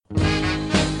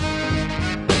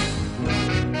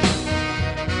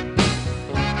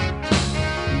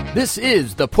This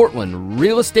is the Portland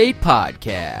Real Estate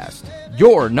Podcast,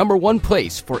 your number one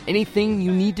place for anything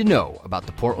you need to know about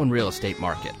the Portland real estate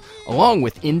market, along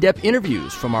with in-depth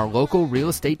interviews from our local real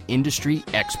estate industry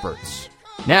experts.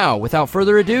 Now, without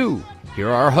further ado, here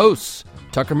are our hosts,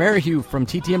 Tucker Merrihew from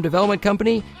TTM Development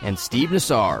Company and Steve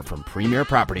Nassar from Premier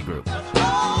Property Group.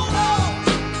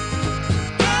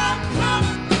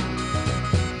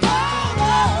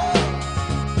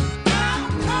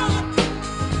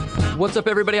 What's up,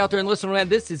 everybody out there in listening land?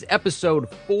 This is episode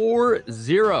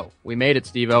 40. We made it,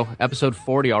 Steve-O. Episode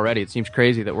 40 already. It seems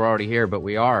crazy that we're already here, but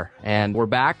we are. And we're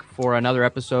back for another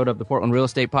episode of the Portland Real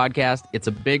Estate Podcast. It's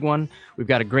a big one. We've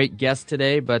got a great guest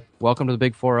today, but welcome to the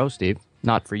Big 40, Steve.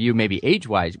 Not for you, maybe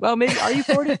age-wise. Well, maybe, are you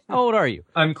 40? How old are you?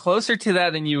 I'm closer to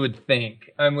that than you would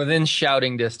think. I'm within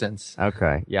shouting distance.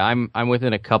 Okay. Yeah, I'm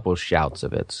within a couple shouts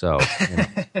of it, so. You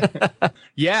know.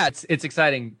 Yeah, it's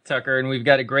exciting, Tucker, and we've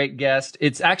got a great guest.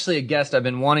 It's actually a guest I've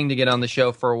been wanting to get on the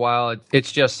show for a while.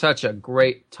 It's just such a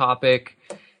great topic,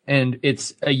 and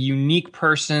it's a unique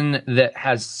person that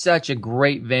has such a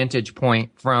great vantage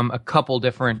point from a couple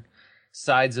different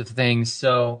sides of things.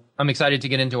 So I'm excited to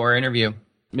get into our interview.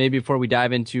 Maybe before we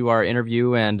dive into our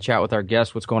interview and chat with our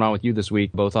guests, what's going on with you this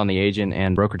week, both on the agent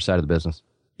and brokerage side of the business?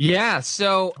 Yeah,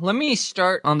 so let me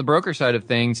start on the broker side of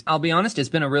things. I'll be honest, it's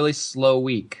been a really slow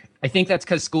week. I think that's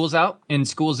because school's out and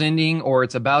school's ending or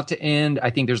it's about to end. I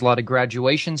think there's a lot of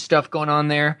graduation stuff going on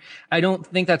there. I don't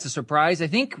think that's a surprise. I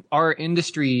think our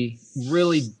industry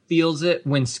really feels it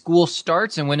when school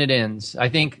starts and when it ends. I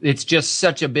think it's just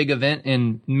such a big event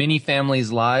in many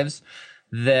families' lives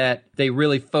that they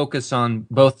really focus on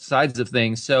both sides of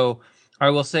things. So I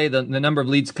will say the number of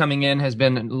leads coming in has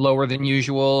been lower than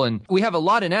usual. And we have a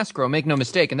lot in escrow, make no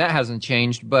mistake, and that hasn't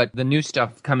changed. But the new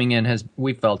stuff coming in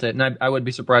we felt it. And I would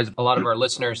be surprised if a lot of our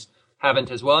listeners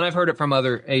haven't as well. And I've heard it from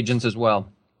other agents as well.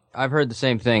 I've heard the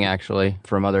same thing, actually,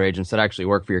 from other agents that actually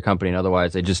work for your company. And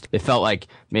otherwise, it felt like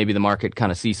maybe the market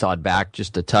kind of seesawed back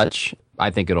just a touch. I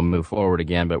think it'll move forward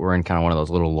again, but we're in kind of one of those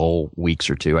little lull weeks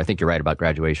or two. I think you're right about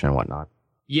graduation and whatnot.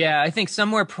 Yeah, I think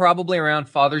somewhere probably around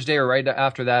Father's Day or right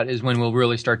after that is when we'll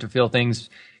really start to feel things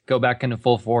go back into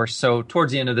full force. So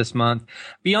towards the end of this month.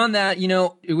 Beyond that,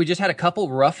 we just had a couple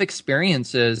rough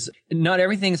experiences. Not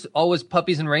everything's always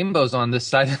puppies and rainbows on this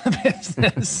side of the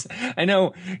business. I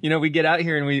know, we get out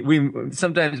here and we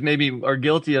sometimes maybe are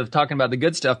guilty of talking about the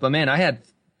good stuff, but man, I had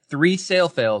 3 sale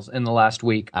fails in the last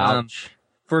week.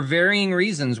 For varying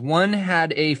reasons. One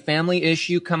had a family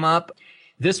issue come up.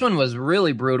 This one was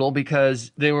really brutal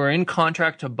because they were in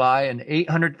contract to buy an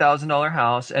 $800,000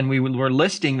 house, and we were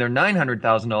listing their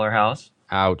 $900,000 house.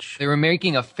 Ouch. They were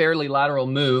making a fairly lateral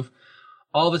move.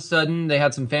 All of a sudden, they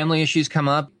had some family issues come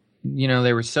up.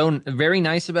 They were so very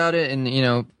nice about it.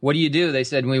 And, what do? They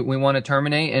said, we want to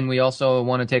terminate, and we also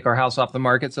want to take our house off the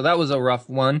market. So that was a rough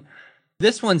one.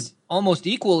 This one's almost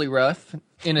equally rough.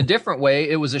 In a different way,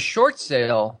 it was a short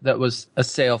sale that was a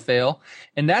sale fail.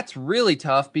 And that's really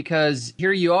tough because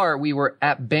here you are, we were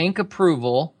at bank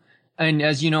approval. And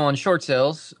as you know, on short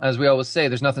sales, as we always say,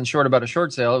 there's nothing short about a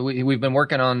short sale. We've been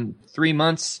working on 3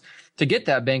 months to get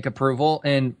that bank approval.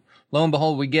 And lo and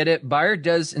behold, we get it. Buyer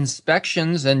does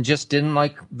inspections and just didn't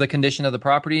like the condition of the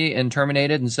property and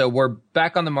terminated. And so we're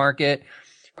back on the market.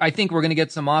 I think we're going to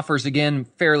get some offers again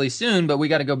fairly soon, but we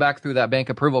got to go back through that bank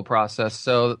approval process.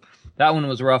 So that one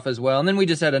was rough as well. And then we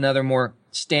just had another more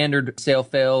standard sale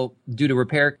fail due to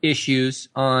repair issues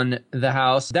on the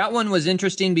house. That one was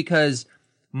interesting because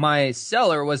my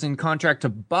seller was in contract to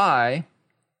buy.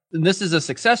 This is a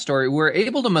success story. We were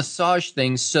able to massage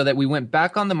things so that we went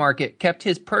back on the market, kept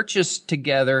his purchase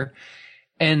together,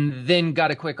 and then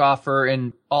got a quick offer,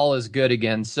 and all is good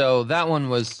again. So that one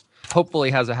was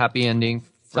hopefully has a happy ending.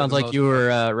 Sounds like you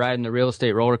were riding the real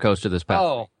estate roller coaster this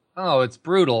past. Oh, it's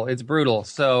brutal. It's brutal.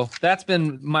 So that's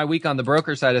been my week on the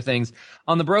broker side of things.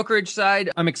 On the brokerage side,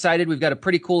 I'm excited. We've got a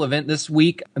pretty cool event this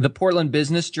week. The Portland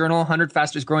Business Journal, 100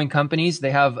 Fastest Growing Companies.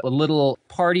 They have a little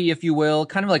party, if you will,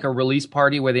 kind of like a release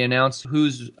party where they announce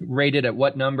who's rated at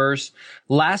what numbers.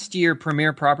 Last year,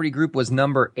 Premier Property Group was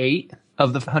number 8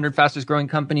 of the 100 fastest growing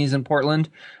companies in Portland.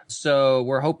 So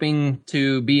we're hoping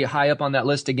to be high up on that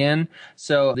list again.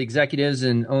 So the executives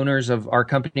and owners of our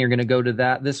company are going to go to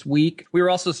that this week. We were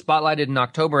also spotlighted in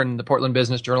October in the Portland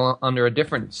Business Journal under a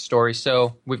different story.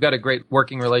 So we've got a great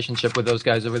working relationship with those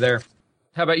guys over there.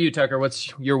 How about you, Tucker?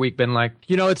 What's your week been like?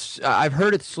 I've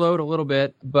heard it slowed a little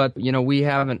bit, but, we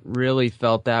haven't really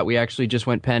felt that. We actually just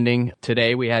went pending.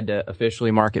 Today, we had to officially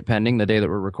market pending the day that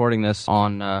we're recording this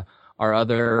on our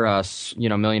other,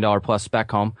 $1 million plus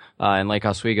spec home in Lake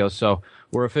Oswego. So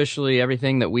we're officially,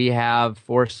 everything that we have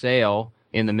for sale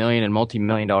in the million and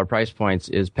multi-million dollar price points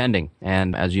is pending.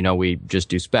 And as you know, we just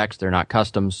do specs. They're not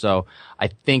customs. So I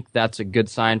think that's a good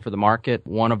sign for the market.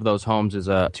 One of those homes is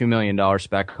a $2 million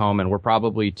spec home, and we're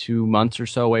probably 2 months or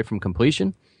so away from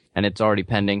completion, and it's already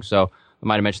pending. So I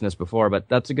might have mentioned this before, but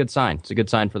that's a good sign. It's a good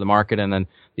sign for the market. And then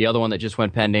the other one that just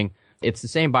went pending, it's the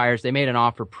same buyers. They made an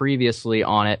offer previously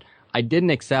on it. I didn't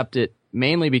accept it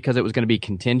mainly because it was going to be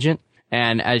contingent.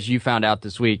 And as you found out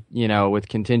this week, you know, with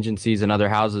contingencies and other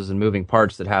houses and moving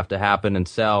parts that have to happen and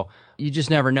sell, you just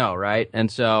never know, right?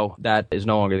 And so that is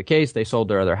no longer the case. They sold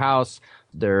their other house.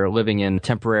 They're living in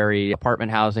temporary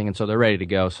apartment housing, and so they're ready to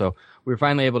go. So we were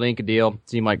finally able to ink a deal.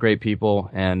 Seem like great people,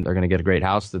 and they're going to get a great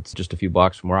house that's just a few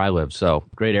blocks from where I live. So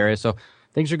great area. So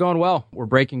things are going well. We're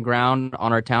breaking ground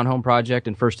on our townhome project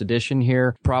in First Edition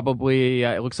here. Probably,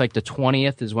 it looks like the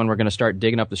 20th is when we're going to start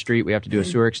digging up the street. We have to do a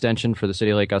sewer extension for the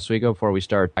city of Lake Oswego before we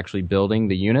start actually building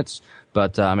the units.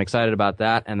 But I'm excited about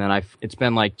that. And then it's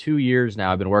been like 2 years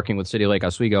now I've been working with City of Lake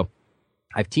Oswego.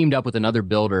 I've teamed up with another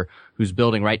builder who's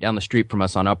building right down the street from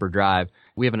us on Upper Drive.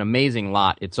 We have an amazing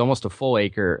lot. It's almost a full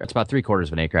acre. It's about 3/4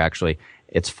 of an acre, actually.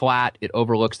 It's flat. It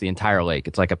overlooks the entire lake.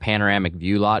 It's like a panoramic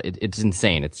view lot. It's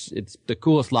insane. It's the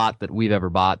coolest lot that we've ever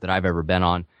bought, that I've ever been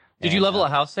on. Did you level a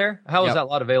house there? How is that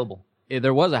lot available?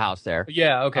 There was a house there.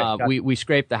 Yeah, okay. We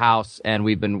scraped the house, and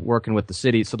we've been working with the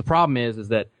city. So the problem is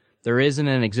that there isn't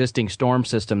an existing storm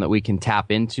system that we can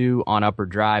tap into on Upper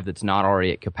Drive that's not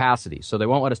already at capacity. So they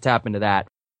won't let us tap into that.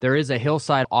 There is a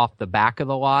hillside off the back of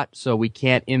the lot, so we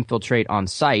can't infiltrate on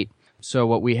site. So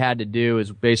what we had to do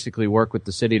is basically work with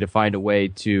the city to find a way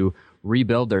to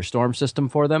rebuild their storm system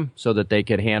for them so that they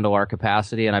could handle our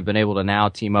capacity. And I've been able to now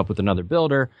team up with another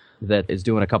builder that is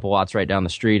doing a couple lots right down the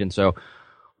street. And so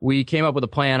we came up with a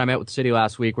plan. I met with the city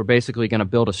last week. We're basically going to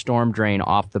build a storm drain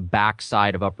off the back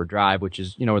side of Upper Drive, which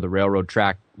is, you know, where the railroad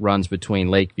track runs between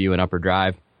Lakeview and Upper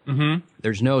Drive. Mm-hmm.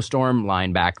 There's no storm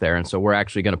line back there, and so we're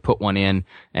actually going to put one in,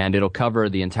 and it'll cover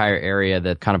the entire area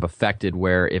that kind of affected,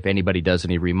 where if anybody does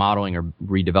any remodeling or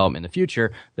redevelopment in the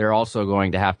future, they're also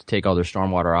going to have to take all their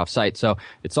stormwater off site. So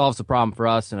it solves the problem for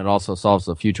us, and it also solves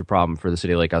the future problem for the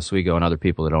city of Lake Oswego and other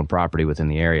people that own property within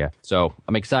the area. So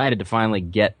I'm excited to finally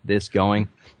get this going.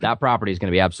 That property is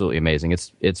going to be absolutely amazing.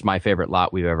 It's my favorite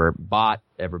lot we've ever bought,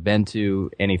 ever been to,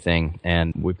 anything,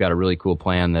 and we've got a really cool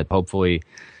plan that hopefully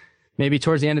maybe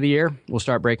towards the end of the year, we'll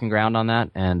start breaking ground on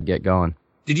that and get going.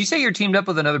 Did you say you're teamed up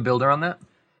with another builder on that?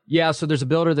 Yeah, so there's a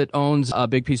builder that owns a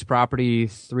big piece of property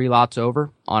 3 lots over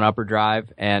on Upper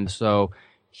Drive. And so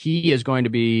he is going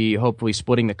to be hopefully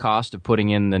splitting the cost of putting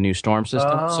in the new storm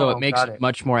system. So it makes it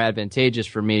much more advantageous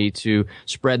for me to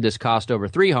spread this cost over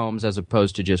 3 homes as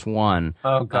opposed to just one.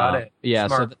 Oh, got it. Yeah,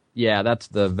 Smart. So that's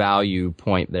the value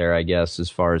point there, I guess, as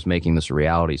far as making this a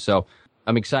reality. So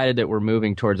I'm excited that we're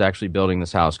moving towards actually building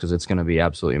this house because it's going to be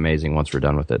absolutely amazing once we're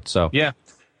done with it. So yeah.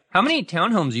 How many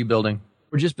townhomes are you building?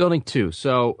 We're just building 2.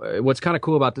 So what's kind of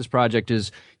cool about this project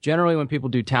is generally when people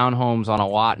do townhomes on a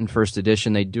lot in First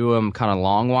Edition, they do them kind of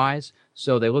long-wise.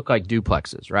 So they look like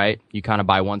duplexes, right? You kind of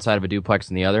buy one side of a duplex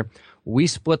and the other. We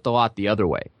split the lot the other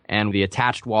way, and the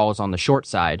attached wall is on the short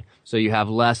side, so you have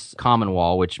less common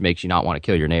wall, which makes you not want to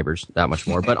kill your neighbors that much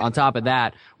more. But on top of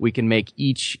that, we can make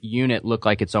each unit look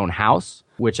like its own house,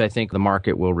 which I think the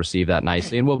market will receive that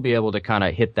nicely. And we'll be able to kind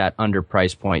of hit that under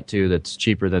price point, too, that's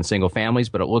cheaper than single families,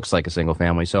 but it looks like a single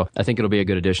family. So I think it'll be a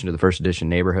good addition to the First Edition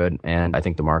neighborhood, and I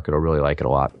think the market will really like it a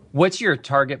lot. What's your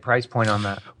target price point on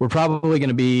that? We're probably going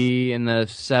to be in the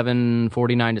 $749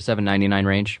 to $799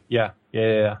 range. Yeah.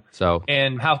 So,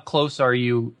 and how close are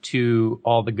you to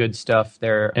all the good stuff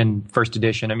there in First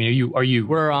Edition? I mean,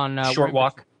 we're on short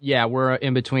walk? Yeah, we're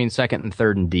in between 2nd and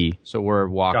 3rd and D, so we're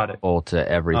walkable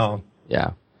to everything. Oh,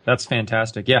 yeah, that's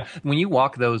fantastic. Yeah, when you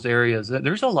walk those areas,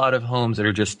 there's a lot of homes that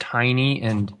are just tiny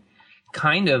and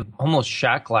kind of almost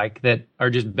shack-like that are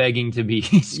just begging to be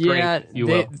scraped,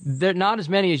 they're not as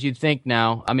many as you'd think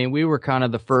now. I mean, we were kind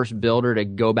of the first builder to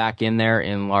go back in there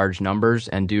in large numbers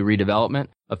and do redevelopment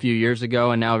a few years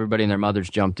ago, and now everybody and their mothers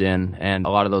jumped in, and a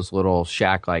lot of those little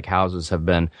shack-like houses have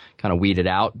been kind of weeded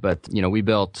out. But, you know, we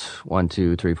built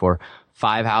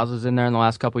 5 houses in there in the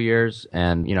last couple of years,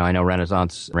 and, you know, I know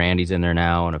Renaissance, Randy's in there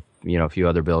now, and a few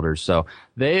other builders. So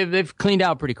they've cleaned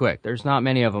out pretty quick. There's not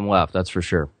many of them left, that's for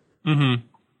sure. Mm-hmm.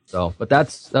 So, but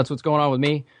that's what's going on with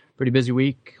me. Pretty busy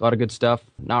week, a lot of good stuff.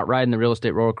 Not riding the real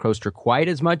estate roller coaster quite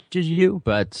as much as you,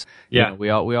 but you know, we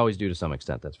always do to some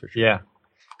extent, that's for sure. Yeah.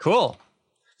 Cool.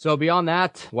 So beyond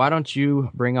that, why don't you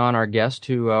bring on our guest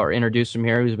or introduce him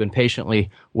here, who's been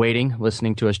patiently waiting,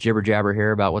 listening to us jibber jabber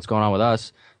here about what's going on with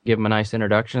us. Give him a nice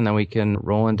introduction, and then we can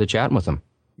roll into chatting with him.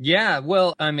 Yeah,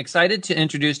 well, I'm excited to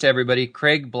introduce to everybody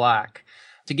Craig Black.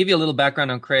 To give you a little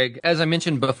background on Craig, as I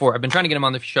mentioned before, I've been trying to get him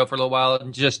on the show for a little while,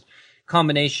 and just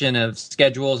combination of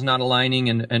schedules not aligning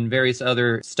and various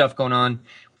other stuff going on.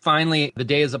 Finally, the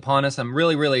day is upon us. I'm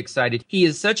really, really excited. He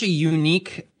is such a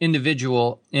unique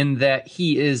individual in that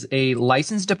he is a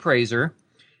licensed appraiser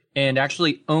and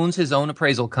actually owns his own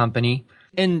appraisal company.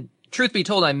 And truth be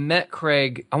told, I met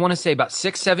Craig, I want to say about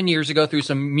 6-7 years ago through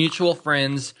some mutual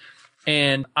friends.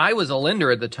 And I was a lender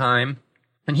at the time,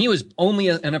 and he was only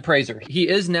an appraiser. He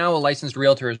is now a licensed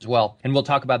realtor as well. And we'll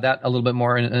talk about that a little bit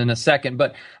more in a second.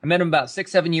 But I met him about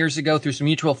 6-7 years ago through some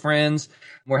mutual friends.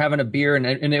 We're having a beer, and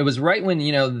it was right when,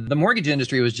 the mortgage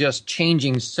industry was just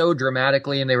changing so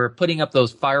dramatically, and they were putting up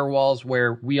those firewalls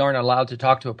where we aren't allowed to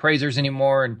talk to appraisers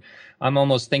anymore. And I'm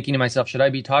almost thinking to myself, should I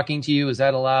be talking to you? Is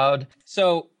that allowed?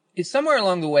 So it's somewhere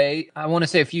along the way, I want to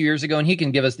say a few years ago, and he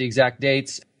can give us the exact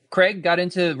dates, Craig got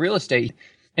into real estate.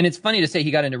 And it's funny to say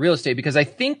he got into real estate because I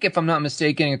think, if I'm not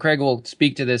mistaken, and Craig will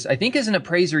speak to this, I think as an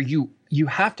appraiser, you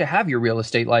have to have your real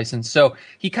estate license. So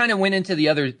he kind of went into the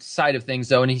other side of things,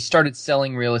 though, and he started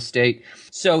selling real estate.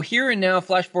 So here and now,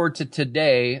 flash forward to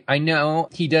today, I know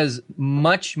he does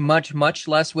much, much, much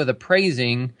less with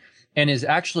appraising and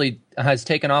has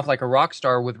taken off like a rock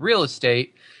star with real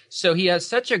estate. So he has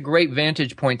such a great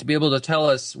vantage point to be able to tell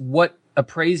us what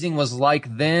appraising was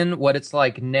like then, what it's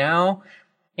like now.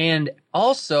 And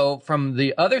also from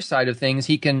the other side of things,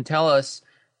 he can tell us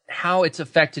how it's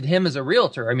affected him as a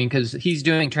realtor. I mean, because he's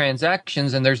doing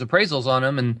transactions and there's appraisals on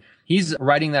him, and he's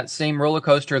riding that same roller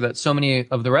coaster that so many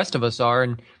of the rest of us are.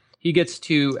 And he gets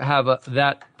to have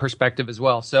that perspective as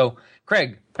well. So,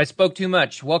 Craig, I spoke too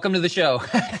much. Welcome to the show.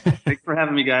 Thanks for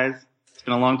having me, guys. It's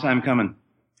been a long time coming.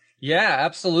 Yeah,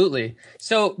 absolutely.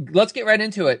 So let's get right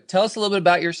into it. Tell us a little bit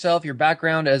about yourself, your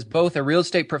background as both a real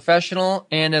estate professional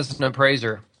and as an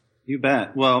appraiser. You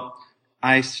bet. Well,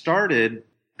 I started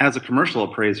as a commercial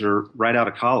appraiser right out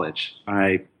of college.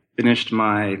 I finished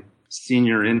my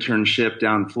senior internship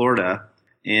down in Florida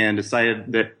and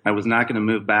decided that I was not going to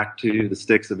move back to the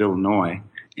sticks of Illinois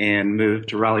and moved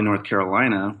to Raleigh, North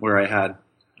Carolina, where I had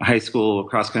a high school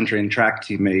cross-country and track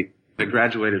teammate that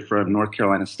graduated from North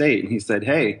Carolina State. And he said,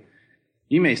 hey,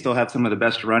 you may still have some of the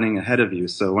best running ahead of you,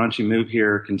 so why don't you move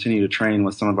here, continue to train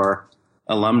with some of our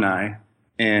alumni,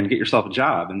 and get yourself a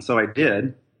job. And so I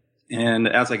did. And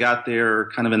as I got there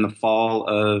kind of in the fall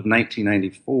of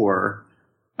 1994,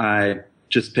 I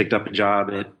just picked up a job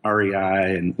at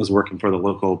REI and was working for the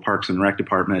local Parks and Rec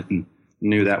department and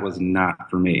knew that was not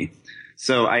for me.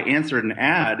 So I answered an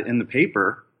ad in the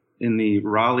paper in the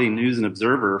Raleigh News and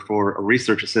Observer for a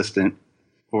research assistant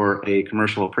for a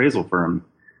commercial appraisal firm.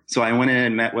 So I went in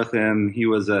and met with him. He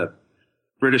was a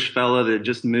British fella that had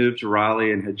just moved to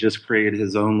Raleigh and had just created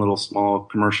his own little small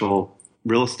commercial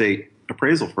real estate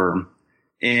appraisal firm.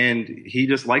 And he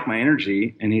just liked my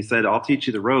energy. And he said, I'll teach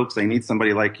you the ropes. I need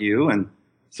somebody like you. And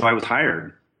so I was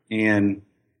hired. And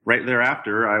right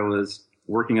thereafter, I was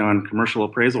working on commercial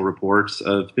appraisal reports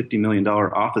of $50 million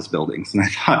office buildings. And I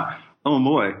thought, oh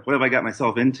boy, what have I got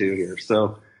myself into here?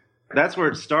 So that's where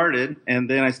it started. And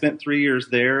then I spent 3 years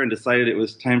there and decided it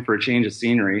was time for a change of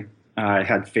scenery. I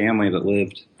had family that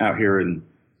lived out here in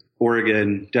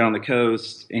Oregon, down on the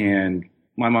coast, and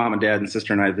my mom and dad and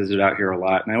sister and I visited out here a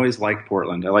lot. And I always liked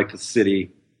Portland. I liked the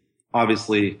city.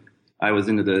 Obviously, I was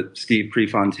into the Steve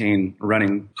Prefontaine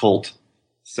running cult,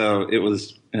 so it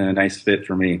was a nice fit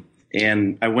for me.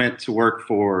 And I went to work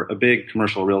for a big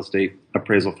commercial real estate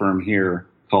appraisal firm here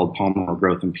called Palmer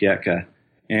Growth in Pietka.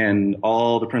 And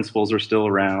all the principals are still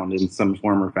around in some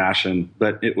form or fashion,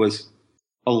 but it was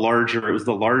the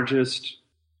largest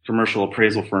commercial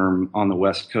appraisal firm on the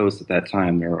West Coast at that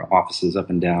time. There were offices up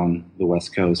and down the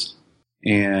West Coast.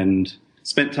 And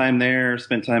spent time there,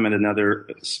 spent time at another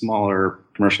smaller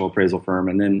commercial appraisal firm.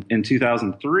 And then in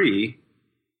 2003,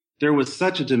 there was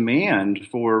such a demand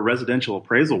for residential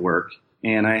appraisal work.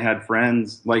 And I had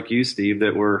friends like you, Steve,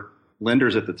 that were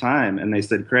lenders at the time. And they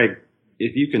said, Craig,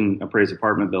 if you can appraise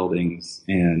apartment buildings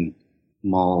and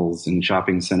malls and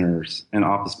shopping centers and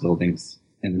office buildings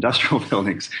and industrial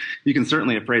buildings, you can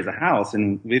certainly appraise a house,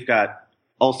 and we've got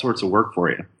all sorts of work for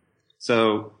you.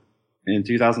 So in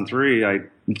 2003, I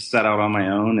set out on my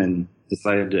own and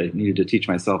decided I needed to teach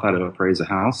myself how to appraise a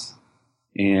house,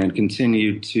 and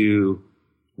continued to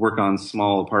work on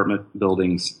small apartment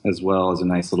buildings as well as a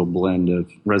nice little blend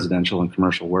of residential and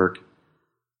commercial work.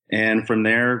 And from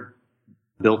there,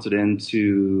 built it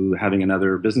into having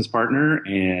another business partner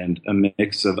and a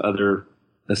mix of other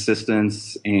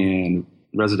assistants and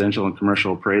residential and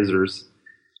commercial appraisers.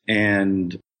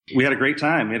 And we had a great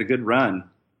time. We had a good run.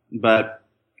 But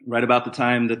right about the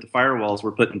time that the firewalls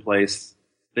were put in place,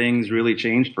 things really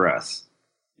changed for us.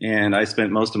 And I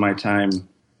spent most of my time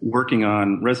working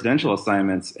on residential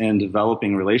assignments and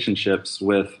developing relationships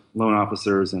with loan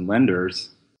officers and lenders.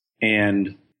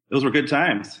 And those were good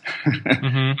times.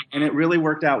 Mm-hmm. And it really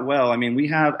worked out well. I mean,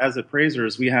 as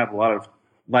appraisers, we have a lot of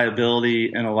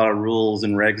liability and a lot of rules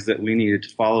and regs that we needed to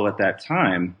follow at that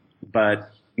time.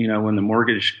 But, when the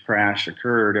mortgage crash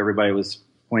occurred, everybody was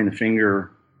pointing the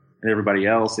finger at everybody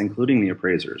else, including the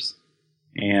appraisers.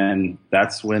 And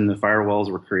that's when the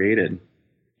firewalls were created.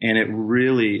 And it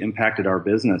really impacted our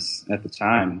business at the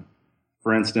time.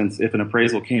 For instance, if an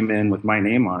appraisal came in with my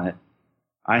name on it,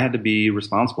 I had to be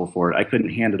responsible for it. I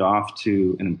couldn't hand it off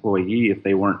to an employee if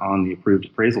they weren't on the approved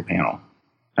appraisal panel.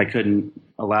 I couldn't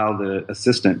allow the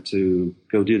assistant to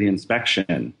go do the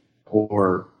inspection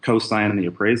or co-sign the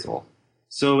appraisal.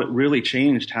 So it really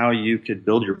changed how you could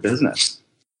build your business.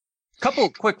 Couple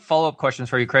quick follow-up questions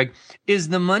for you, Craig. Is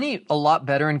the money a lot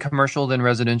better in commercial than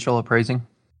residential appraising?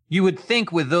 You would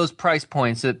think with those price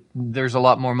points that there's a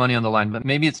lot more money on the line, but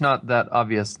maybe it's not that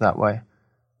obvious that way.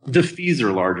 The fees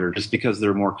are larger just because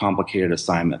they're more complicated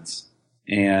assignments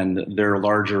and they're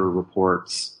larger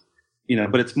reports,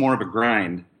 but it's more of a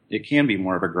grind. It can be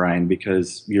more of a grind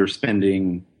because you're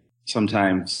spending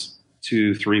sometimes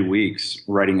 2-3 weeks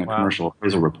writing a commercial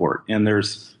appraisal report. And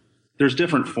there's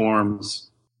different forms.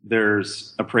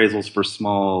 There's appraisals for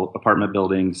small apartment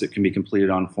buildings that can be completed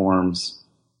on forms.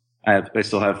 I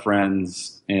still have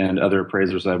friends and other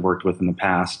appraisers I've worked with in the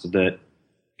past that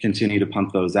continue to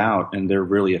pump those out, and they're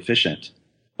really efficient.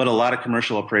 But a lot of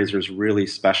commercial appraisers really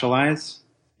specialize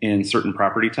in certain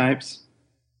property types.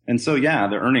 And so,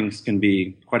 the earnings can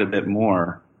be quite a bit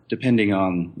more depending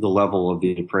on the level of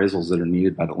the appraisals that are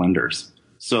needed by the lenders.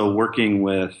 So working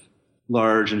with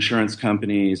large insurance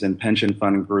companies and pension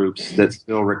fund groups that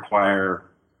still require,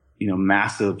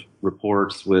 massive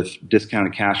reports with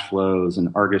discounted cash flows and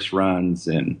Argus runs,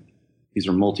 and these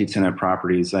are multi-tenant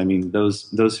properties. I mean,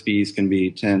 those fees can be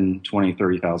 $10,000,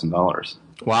 $20,000, $30,000.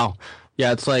 Wow.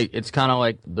 Yeah, it's kind of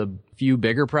like the few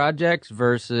bigger projects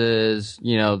versus,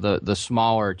 the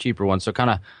smaller, cheaper ones. So kind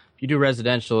of, if you do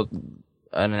residential,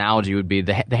 an analogy would be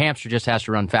the hamster just has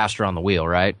to run faster on the wheel,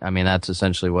 right? I mean, that's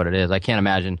essentially what it is. I can't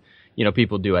imagine,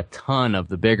 people do a ton of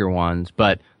the bigger ones,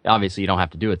 but obviously you don't have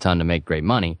to do a ton to make great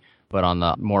money. But on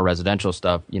the more residential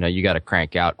stuff, you got to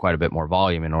crank out quite a bit more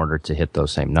volume in order to hit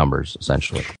those same numbers,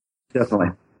 essentially. Definitely.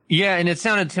 Yeah, and it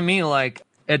sounded to me like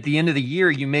at the end of the year,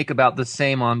 you make about the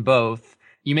same on both.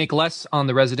 You make less on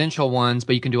the residential ones,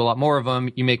 but you can do a lot more of them.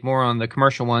 You make more on the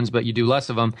commercial ones, but you do less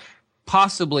of them.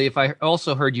 Possibly, if I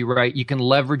also heard you right, you can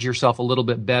leverage yourself a little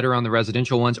bit better on the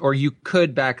residential ones, or you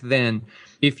could back then.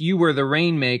 If you were the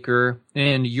rainmaker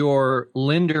and your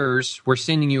lenders were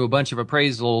sending you a bunch of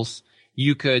appraisals,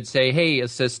 you could say, hey,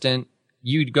 assistant,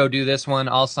 you go do this one,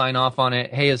 I'll sign off on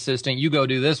it. Hey, assistant, you go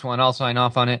do this one, I'll sign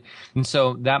off on it. And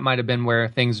so that might have been where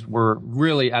things were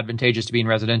really advantageous to be in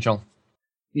residential.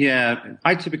 Yeah,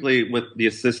 I typically, with the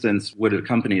assistants, would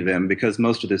accompany them because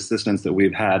most of the assistants that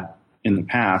we've had in the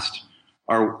past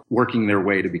are working their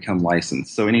way to become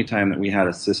licensed. So anytime that we had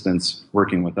assistants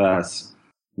working with us,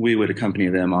 we would accompany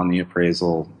them on the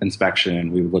appraisal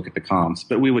inspection. We would look at the comps,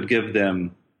 but we would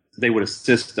they would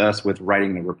assist us with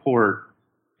writing the report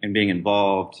and being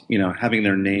involved, having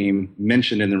their name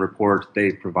mentioned in the report.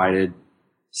 They provided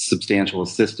substantial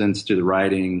assistance to the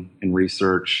writing and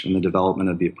research and the development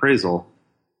of the appraisal.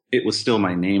 It was still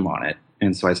my name on it,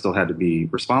 and so I still had to be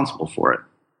responsible for it.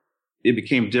 It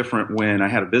became different when I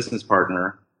had a business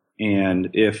partner, and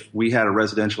if we had a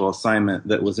residential assignment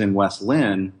that was in West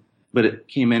Lynn, but it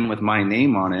came in with my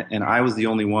name on it, and I was the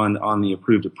only one on the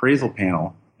approved appraisal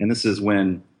panel, and this is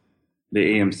when the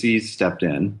AMCs stepped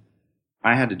in,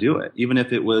 I had to do it. Even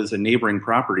if it was a neighboring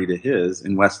property to his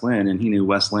in West Lynn, and he knew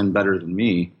West Lynn better than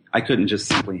me, I couldn't just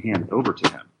simply hand it over to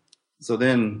him. So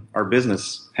then our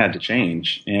business had to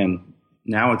change, and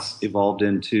now it's evolved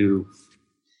into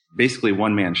basically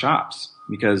one-man shops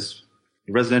because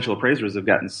residential appraisers have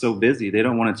gotten so busy, they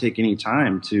don't want to take any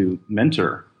time to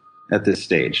mentor at this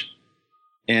stage.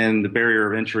 And the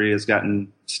barrier of entry has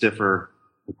gotten stiffer,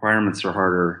 requirements are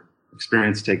harder,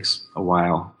 experience takes a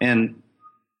while. And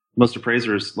most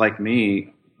appraisers like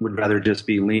me would rather just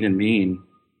be lean and mean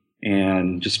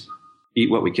and just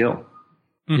eat what we kill.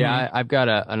 Mm-hmm. Yeah, I've got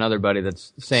another buddy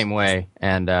that's the same way,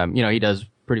 and he does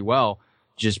pretty well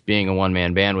just being a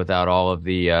one-man band without all of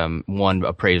the one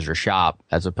appraiser shop,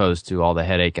 as opposed to all the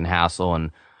headache and hassle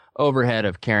and overhead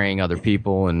of carrying other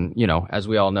people. And, as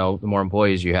we all know, the more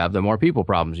employees you have, the more people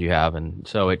problems you have. And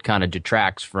so it kind of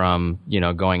detracts from,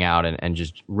 going out and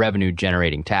just revenue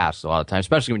generating tasks a lot of times,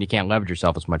 especially when you can't leverage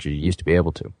yourself as much as you used to be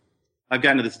able to. I've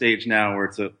gotten to the stage now where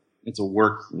it's a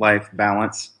work-life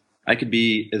balance. I could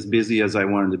be as busy as I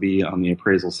wanted to be on the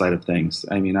appraisal side of things.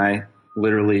 I mean, I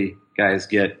literally, guys,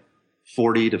 get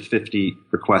 40 to 50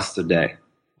 requests a day.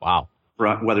 Wow.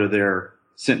 Whether they're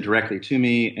sent directly to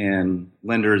me and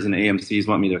lenders and AMCs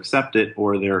want me to accept it,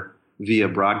 or they're via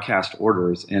broadcast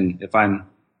orders. And if I'm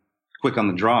quick on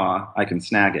the draw, I can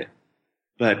snag it.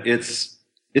 But it's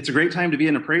a great time to be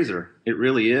an appraiser. It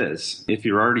really is. If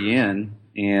you're already in,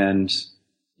 and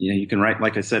you can write,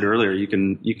 like I said earlier, you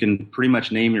can pretty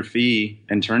much name your fee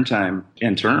and turn time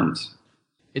and terms.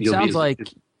 It sounds like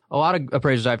a lot of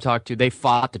appraisers I've talked to, they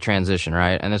fought the transition,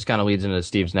 right? And this kind of leads into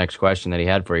Steve's next question that he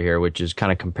had for you here, which is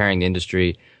kind of comparing the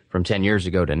industry from 10 years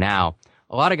ago to now.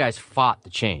 A lot of guys fought the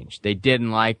change. They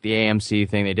didn't like the AMC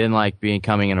thing. They didn't like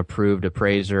becoming an approved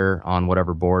appraiser on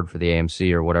whatever board for the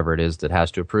AMC or whatever it is that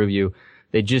has to approve you.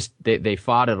 They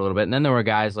fought it a little bit. And then there were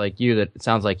guys like you that it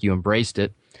sounds like you embraced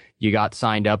it. You got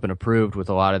signed up and approved with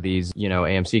a lot of these,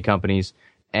 AMC companies.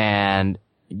 And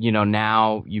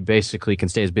now you basically can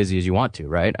stay as busy as you want to,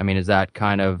 right? I mean, is that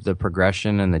kind of the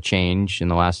progression and the change in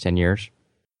the last 10 years?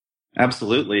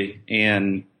 Absolutely.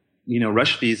 And,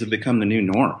 rush fees have become the new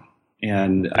norm.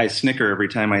 And I snicker every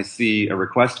time I see a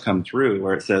request come through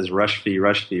where it says rush fee,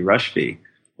 rush fee, rush fee.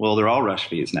 Well, they're all rush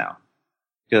fees now,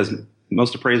 because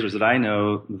most appraisers that I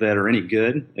know that are any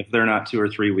good, if they're not 2 or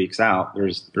 3 weeks out,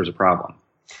 there's a problem.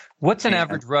 What's an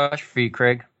average rush fee,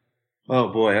 Craig? Oh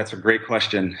boy, that's a great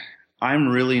question. I'm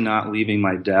really not leaving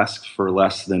my desk for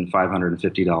less than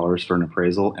 $550 for an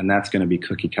appraisal, and that's going to be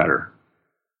cookie cutter.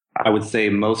 I would say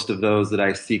most of those that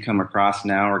I see come across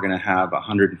now are going to have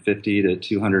 $150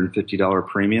 to $250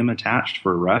 premium attached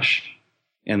for a rush,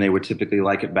 and they would typically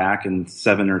like it back in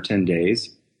 7 or 10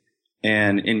 days.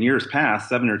 And in years past,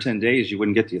 7 or 10 days, you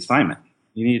wouldn't get the assignment.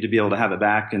 You needed to be able to have it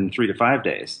back in 3 to 5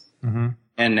 days. Mm-hmm.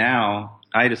 And now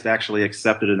I just actually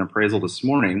accepted an appraisal this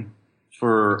morning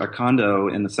for a condo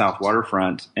in the South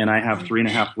Waterfront, and I have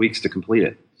 3.5 weeks to complete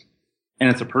it. And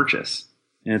it's a purchase.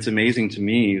 And it's amazing to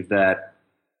me that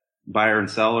buyer and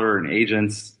seller and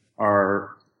agents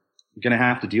are going to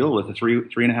have to deal with a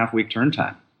 3.5 week turn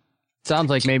time. Sounds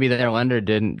like maybe their lender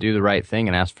didn't do the right thing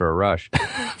and asked for a rush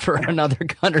for another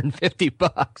 $150.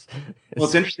 Well,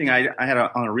 it's interesting. I had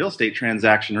on a real estate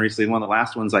transaction recently, one of the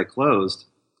last ones I closed,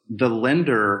 the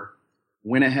lender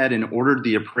went ahead and ordered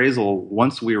the appraisal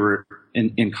once we were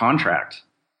in contract.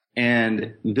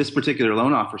 And this particular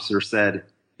loan officer said,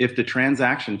 if the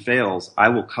transaction fails, I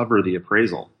will cover the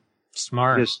appraisal.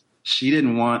 Smart. Because she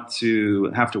didn't want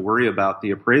to have to worry about the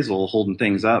appraisal holding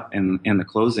things up and the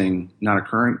closing not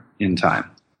occurring in time.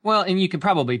 Well, and you could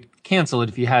probably cancel it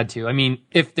if you had to. I mean,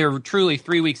 if they're truly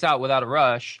 3 weeks out without a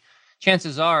rush,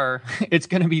 chances are it's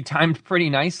going to be timed pretty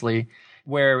nicely,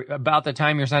 where about the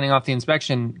time you're signing off the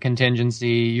inspection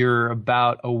contingency, you're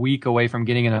about a week away from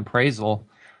getting an appraisal.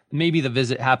 Maybe the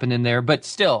visit happened in there, but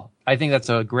still, I think that's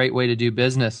a great way to do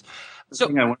business. The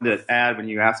thing I wanted to add when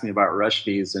you asked me about rush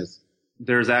fees is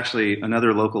there's actually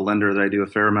another local lender that I do a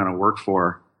fair amount of work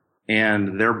for,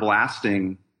 and they're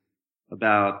blasting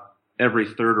about every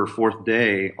third or fourth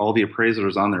day all the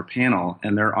appraisers on their panel,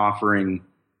 and they're offering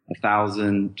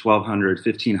 $1,000, $1,200,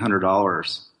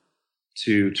 $1,500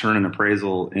 to turn an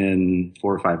appraisal in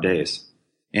 4 or 5 days.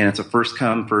 And it's a first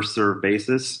come, first serve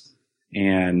basis.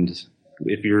 And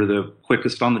if you're the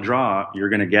quickest on the draw, you're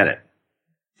going to get it.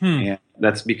 And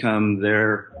that's become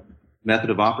their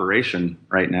method of operation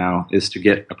right now, is to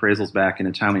get appraisals back in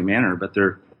a timely manner, but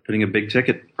they're putting a big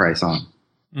ticket price on.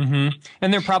 Mm-hmm.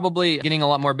 And they're probably getting a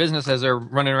lot more business as they're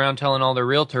running around telling all their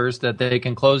realtors that they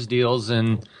can close deals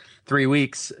in 3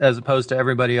 weeks as opposed to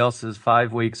everybody else's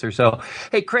 5 weeks or so.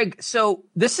 Hey, Craig, so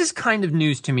this is kind of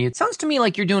news to me. It sounds to me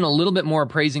like you're doing a little bit more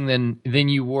appraising than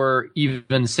you were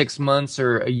even 6 months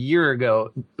or a year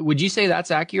ago. Would you say that's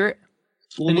accurate?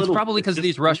 And it's probably because of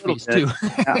these rush fees too.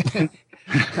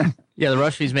 Yeah, the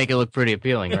rush fees make it look pretty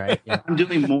appealing, right? Yeah. I'm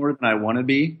doing more than I want to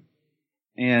be,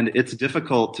 and it's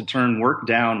difficult to turn work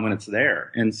down when it's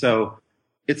there. And so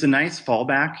it's a nice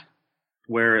fallback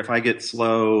where if I get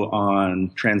slow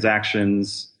on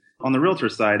transactions, on the realtor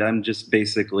side, I'm just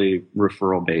basically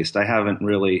referral based. I haven't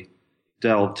really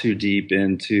delved too deep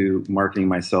into marketing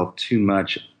myself too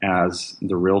much as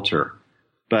the realtor.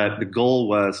 But the goal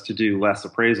was to do less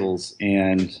appraisals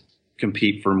and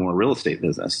compete for more real estate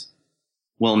business.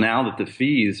 Well, now that the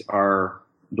fees are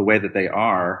the way that they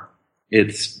are,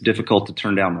 it's difficult to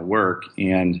turn down the work.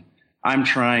 And I'm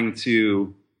trying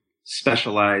to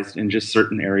specialize in just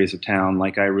certain areas of town.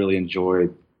 Like I really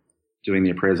enjoyed doing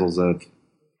the appraisals of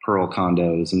Pearl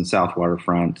condos and South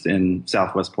Waterfront in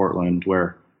Southwest Portland,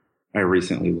 where I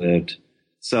recently lived.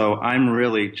 So I'm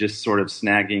really just sort of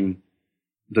snagging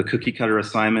the cookie cutter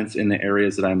assignments in the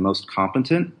areas that I'm most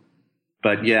competent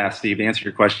But yeah, Steve, to answer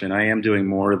your question, I am doing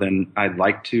more than I'd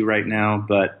like to right now,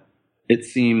 but it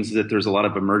seems that there's a lot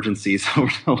of emergencies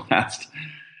over the last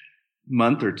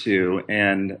month or two.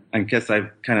 And I guess I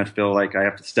kind of feel like I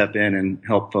have to step in and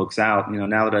help folks out.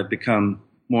 Now that I've become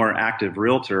more active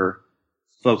realtor,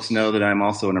 folks know that I'm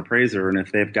also an appraiser. And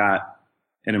if they've got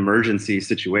an emergency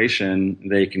situation,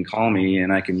 they can call me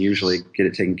and I can usually get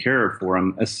it taken care of for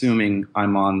them, assuming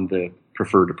I'm on the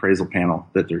preferred appraisal panel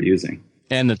that they're using.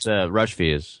 And that the rush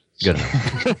fee is good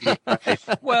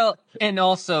enough. Well, and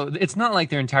also, it's not like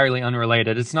they're entirely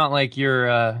unrelated. It's not like you're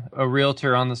a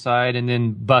realtor on the side and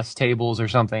then bus tables or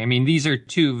something. I mean, these are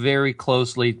two very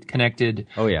closely connected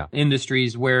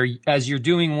industries where as you're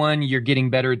doing one, you're getting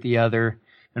better at the other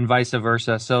and vice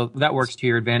versa. So that works to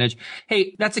your advantage.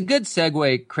 Hey, that's a good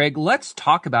segue, Craig. Let's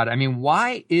talk about it. I mean,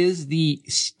 why is the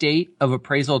state of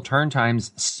appraisal turn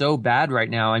times so bad right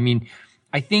now? I mean,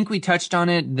 I think we touched on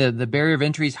it. The barrier of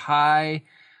entry is high.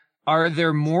 Are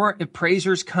there more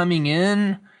appraisers coming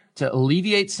in to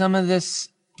alleviate some of this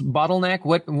bottleneck?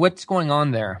 What's going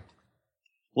on there?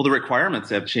 Well, the requirements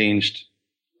have changed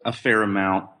a fair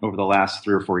amount over the last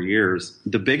 3 or 4 years.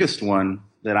 The biggest one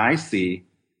that I see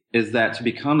is that to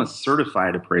become a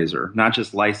certified appraiser, not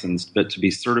just licensed, but to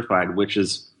be certified, which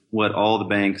is what all the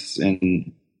banks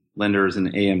and lenders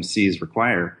and AMCs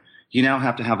require, you now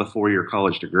have to have a 4-year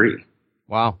college degree.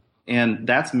 Wow. And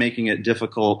that's making it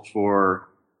difficult for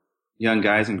young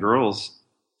guys and girls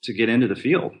to get into the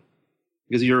field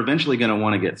because you're eventually going to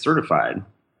want to get certified.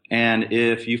 And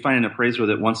if you find an appraiser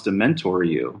that wants to mentor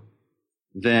you,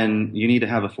 then you need to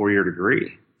have a 4-year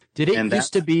degree. Did it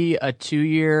used to be a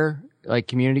 2-year like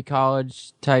community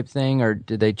college type thing, or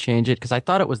did they change it? Because I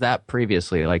thought it was that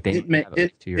previously. Like it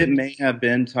may have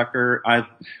been, Tucker. I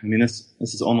mean, this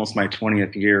is almost my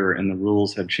 20th year, and the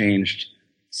rules have changed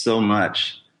so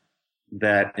much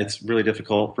that it's really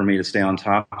difficult for me to stay on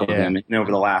top of them. And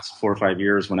over the last 4 or 5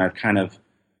 years, when I've kind of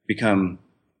become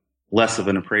less of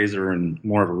an appraiser and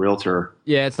more of a realtor.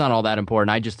 Yeah, it's not all that important.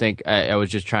 I just think I was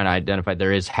just trying to identify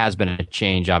has been a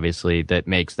change, obviously, that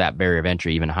makes that barrier of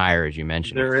entry even higher, as you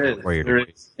mentioned. There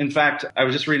is. In fact, I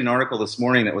was just reading an article this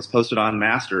morning that was posted on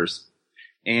Masters,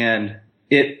 and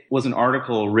it was an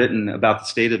article written about the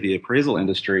state of the appraisal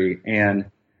industry and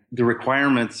the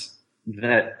requirements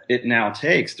that it now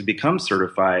takes to become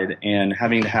certified and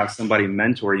having to have somebody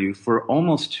mentor you for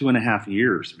almost 2.5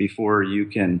 years before you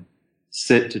can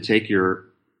sit to take your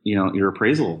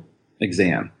appraisal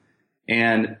exam.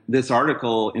 And this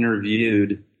article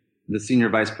interviewed the senior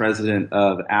vice president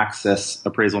of Access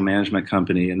Appraisal Management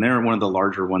Company, and they're one of the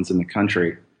larger ones in the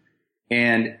country.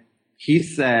 And he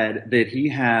said that he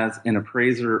has an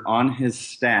appraiser on his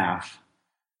staff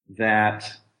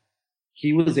that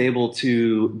he was able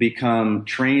to become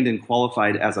trained and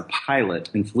qualified as a pilot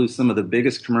and flew some of the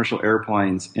biggest commercial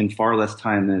airplanes in far less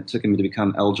time than it took him to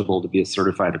become eligible to be a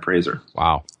certified appraiser.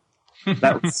 Wow.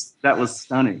 That was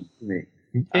stunning to me.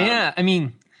 Yeah, I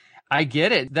mean, I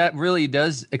get it. That really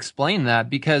does explain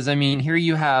that because, I mean, here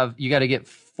you got to get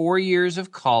 4 years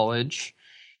of college.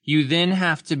 You then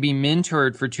have to be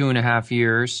mentored for 2.5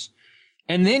 years.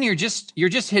 And then you're just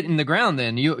hitting the ground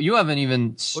then. You haven't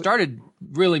even started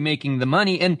really making the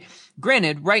money. And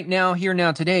granted, right now,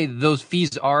 today, those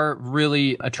fees are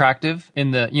really attractive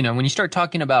in the, when you start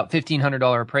talking about $1,500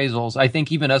 appraisals, I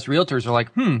think even us realtors are like,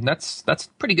 that's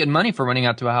pretty good money for running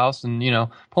out to a house and,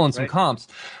 pulling some comps.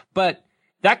 But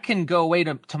that can go away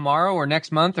to tomorrow or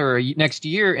next month or next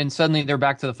year. And suddenly they're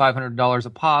back to the $500 a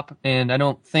pop. And I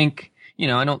don't think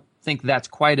that's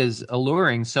quite as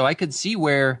alluring. So I could see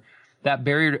where that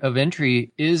barrier of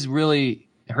entry is really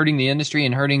hurting the industry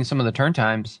and hurting some of the turn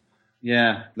times.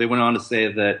 Yeah. They went on to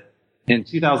say that in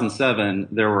 2007,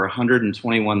 there were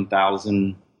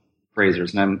 121,000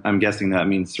 appraisers. And I'm guessing that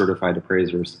means certified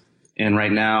appraisers. And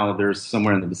right now there's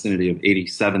somewhere in the vicinity of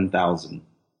 87,000.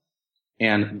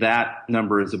 And that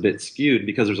number is a bit skewed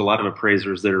because there's a lot of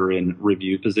appraisers that are in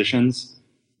review positions.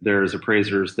 There's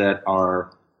appraisers that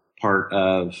are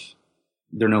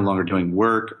they're no longer doing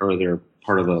work, or they're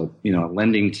part of a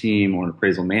lending team or an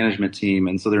appraisal management team,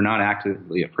 and so they're not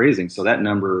actively appraising. So that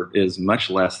number is much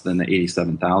less than the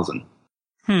 87,000.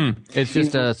 It's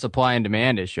just a supply and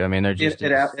demand issue. I mean, they're just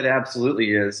it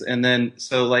absolutely is. And then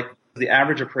so like the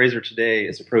average appraiser today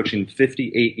is approaching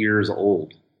 58 years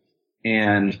old.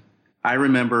 And I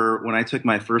remember when I took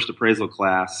my first appraisal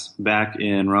class back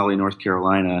in Raleigh, North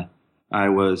Carolina, I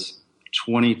was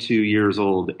 22 years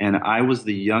old, and I was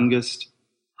the youngest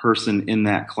person in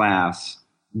that class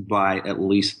by at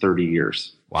least 30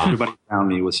 years. Wow. Everybody around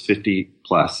me was 50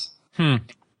 plus.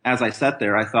 As I sat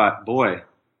there, I thought, boy,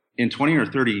 in 20 or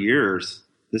 30 years,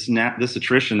 this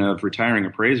attrition of retiring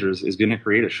appraisers is going to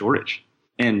create a shortage.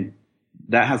 And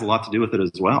that has a lot to do with it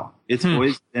as well. It's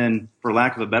always been, for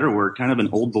lack of a better word, kind of an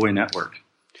old boy network.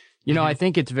 I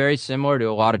think it's very similar to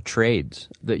a lot of trades.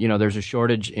 That there's a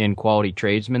shortage in quality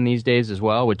tradesmen these days as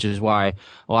well, which is why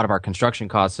a lot of our construction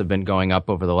costs have been going up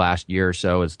over the last year or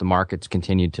so as the markets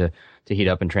continued to heat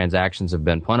up and transactions have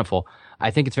been plentiful.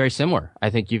 I think it's very similar. I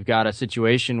think you've got a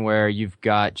situation where you've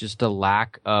got just a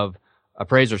lack of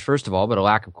appraisers, first of all, but a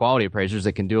lack of quality appraisers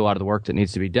that can do a lot of the work that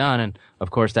needs to be done. And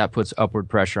of course, that puts upward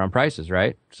pressure on prices,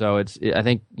 right? So I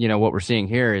think, what we're seeing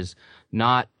here is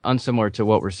not unsimilar to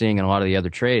what we're seeing in a lot of the other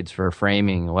trades for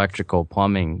framing, electrical,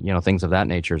 plumbing, things of that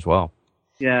nature as well.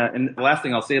 Yeah. And the last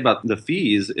thing I'll say about the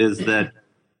fees is that,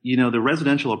 the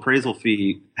residential appraisal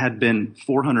fee had been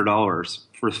 $400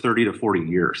 for 30 to 40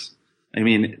 years. I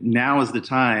mean, now is the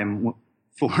time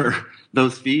for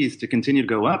those fees to continue to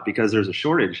go up because there's a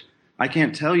shortage. I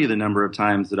can't tell you the number of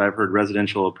times that I've heard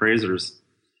residential appraisers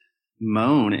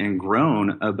moan and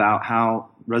groan about how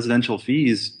residential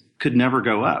fees could never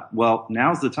go up. Well,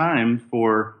 now's the time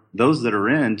for those that are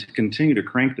in to continue to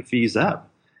crank the fees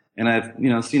up. And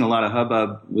I've, seen a lot of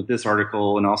hubbub with this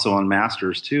article and also on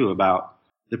Masters too about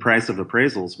the price of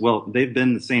appraisals. Well, they've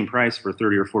been the same price for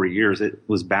 30 or 40 years. It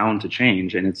was bound to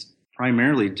change, and it's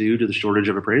primarily due to the shortage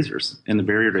of appraisers and the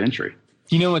barrier to entry.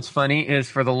 What's funny is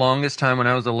for the longest time when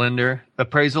I was a lender,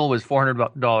 appraisal was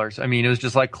 $400. I mean, it was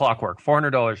just like clockwork.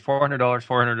 $400, $400,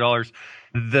 $400.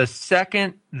 The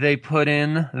second they put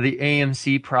in the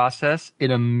AMC process,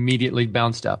 it immediately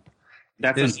bounced up.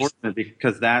 That's unfortunate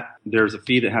because there's a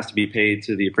fee that has to be paid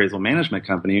to the appraisal management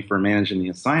company for managing the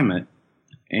assignment,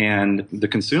 and the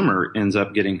consumer ends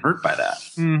up getting hurt by that.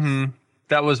 Mm-hmm.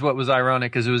 That was what was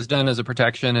ironic, because it was done as a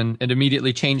protection, and it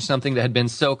immediately changed something that had been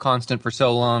so constant for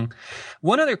so long.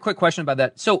 One other quick question about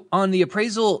that. So on the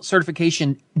appraisal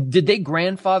certification, did they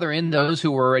grandfather in those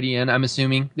who were already in? I'm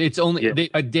assuming it's only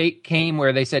a date came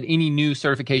where they said any new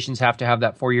certifications have to have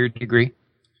that 4-year degree.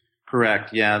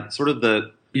 Correct. Yeah.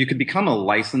 You could become a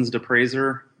licensed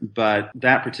appraiser, but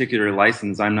that particular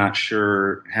license, I'm not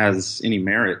sure has any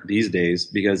merit these days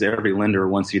because every lender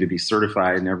wants you to be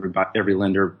certified, and every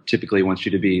lender typically wants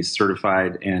you to be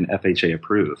certified and FHA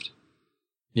approved.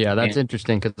 Yeah, that's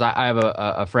interesting because I have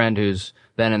a friend who's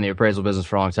been in the appraisal business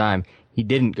for a long time. He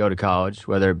didn't go to college,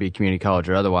 whether it be community college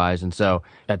or otherwise. And so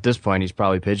at this point, he's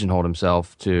probably pigeonholed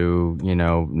himself to,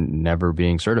 never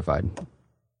being certified.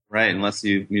 Right, unless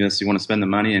you want to spend the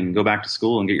money and go back to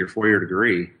school and get your 4-year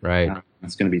degree. Right.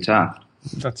 It's going to be tough.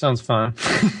 That sounds fun.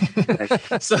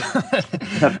 So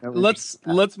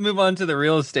let's move on to the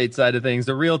real estate side of things,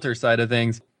 the realtor side of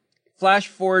things. Flash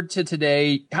forward to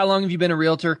today. How long have you been a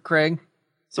realtor, Craig?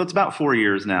 So it's about 4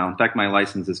 years now. In fact, my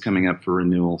license is coming up for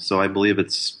renewal. So I believe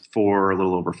it's a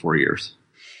little over 4 years.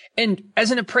 And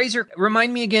as an appraiser,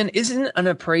 remind me again, isn't an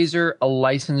appraiser a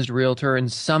licensed realtor in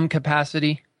some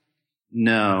capacity?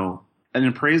 No. An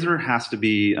appraiser has to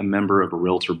be a member of a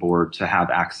realtor board to have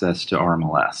access to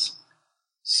RMLS.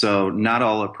 So not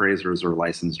all appraisers are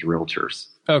licensed realtors.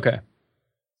 Okay.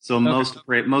 So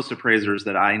most appraisers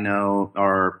that I know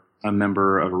are a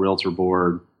member of a realtor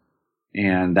board,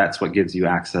 and that's what gives you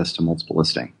access to multiple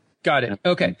listing. Got it.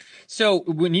 Okay. So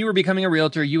when you were becoming a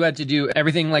realtor, you had to do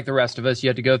everything like the rest of us. You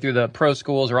had to go through the pro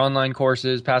schools or online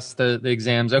courses, pass the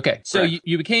exams. Okay. So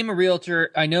you became a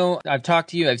realtor. I know I've talked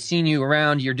to you. I've seen you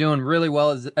around. You're doing really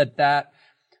well at that.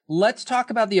 Let's talk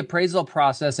about the appraisal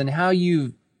process and how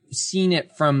you've seen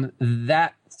it from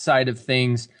that side of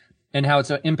things and how it's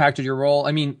impacted your role.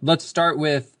 I mean, let's start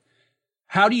with,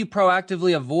 how do you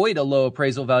proactively avoid a low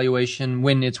appraisal valuation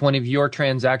when it's one of your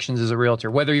transactions as a realtor,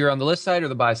 whether you're on the list side or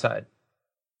the buy side?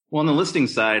 Well, on the listing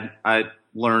side, I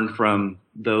learned from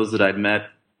those that I've met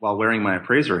while wearing my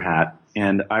appraiser hat.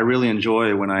 And I really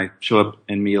enjoy when I show up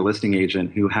and meet a listing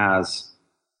agent who has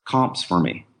comps for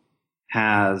me,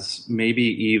 has maybe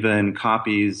even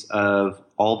copies of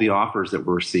all the offers that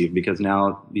were received, because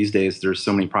now these days there's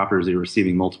so many properties that are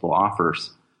receiving multiple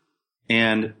offers.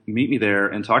 And meet me there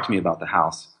and talk to me about the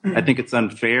house. I think it's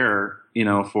unfair,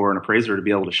 for an appraiser to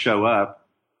be able to show up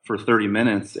for 30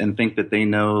 minutes and think that they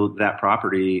know that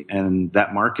property and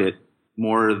that market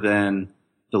more than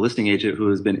the listing agent who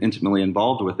has been intimately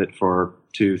involved with it for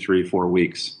 2, 3, 4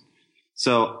 weeks.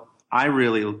 So I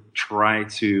really try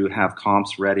to have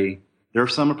comps ready. There are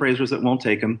some appraisers that won't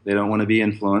take them. They don't want to be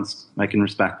influenced. I can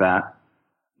respect that.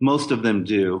 Most of them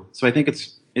do. So I think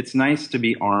it's nice to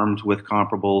be armed with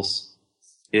comparables.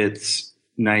 It's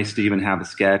nice to even have a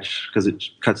sketch because it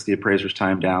cuts the appraiser's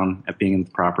time down at being in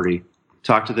the property.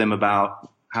 Talk to them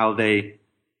about how they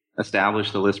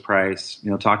established the list price.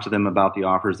 Talk to them about the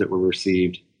offers that were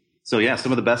received. So yeah,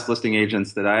 some of the best listing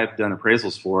agents that I've done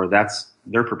appraisals for,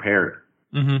 they're prepared.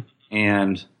 Mm-hmm.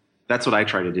 And that's what I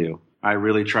try to do. I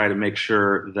really try to make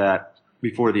sure that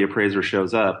before the appraiser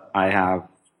shows up, I have,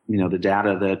 the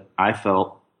data that I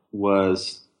felt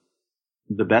was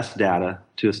the best data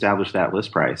to establish that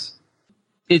list price.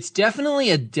 It's definitely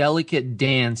a delicate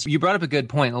dance. You brought up a good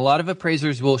point. A lot of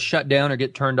appraisers will shut down or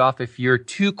get turned off if you're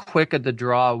too quick at the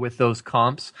draw with those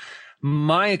comps.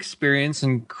 My experience,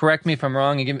 and correct me if I'm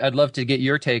wrong, I'd love to get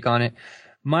your take on it.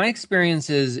 My experience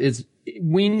is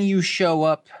when you show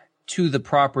up to the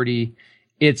property,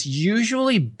 it's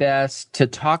usually best to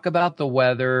talk about the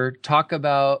weather, talk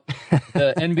about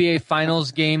the NBA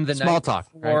Finals game the Small night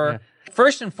talk, before. right? Yeah.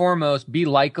 First and foremost, be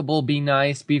likable, be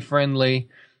nice, be friendly.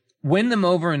 Win them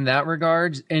over in that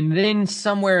regards, and then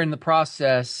somewhere in the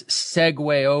process,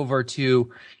 segue over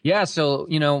to, so,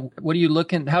 what are you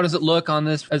looking, how does it look on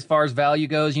this as far as value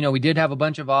goes? We did have a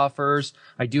bunch of offers.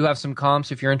 I do have some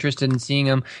comps if you're interested in seeing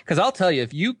them. Because I'll tell you,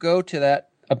 if you go to that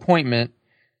appointment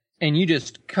and you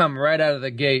just come right out of the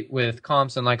gate with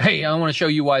comps and like, hey, I want to show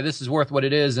you why this is worth what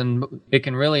it is, and it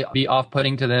can really be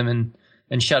off-putting to them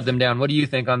and shut them down. What do you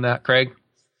think on that, Craig?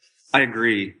 I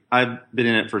agree. I've been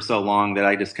in it for so long that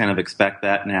I just kind of expect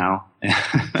that now,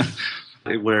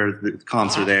 where the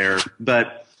comps are there.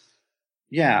 But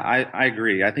yeah, I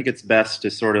agree. I think it's best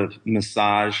to sort of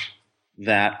massage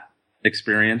that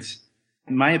experience.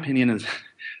 My opinion is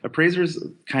appraisers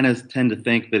kind of tend to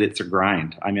think that it's a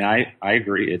grind. I mean, I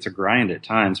agree. It's a grind at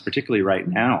times, particularly right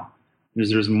now.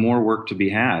 There's more work to be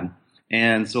had.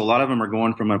 And so a lot of them are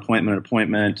going from appointment to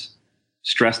appointment,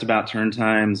 stressed about turn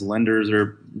times. Lenders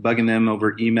are bugging them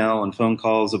over email and phone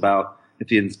calls about if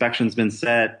the inspection's been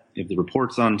set, if the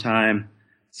report's on time.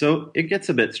 So it gets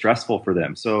a bit stressful for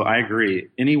them. So I agree.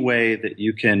 Any way that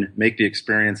you can make the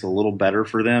experience a little better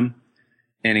for them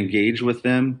and engage with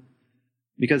them,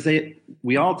 because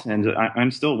we all tend to,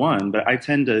 I'm still one, but I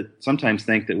tend to sometimes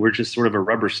think that we're just sort of a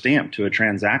rubber stamp to a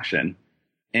transaction.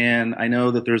 And I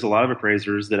know that there's a lot of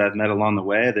appraisers that I've met along the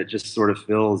way that just sort of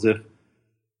feel as if,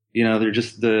 they're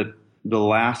just the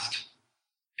last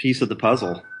piece of the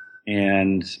puzzle.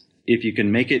 And if you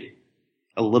can make it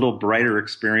a little brighter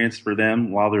experience for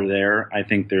them while they're there, I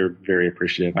think they're very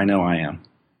appreciative. I know I am.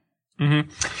 Mm-hmm.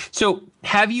 So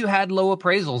have you had low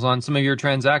appraisals on some of your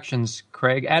transactions,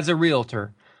 Craig, as a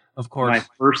realtor, of course? My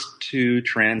first 2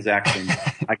 transactions,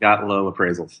 I got low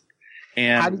appraisals.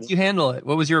 And how did you handle it?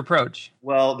 What was your approach?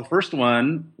 Well, the first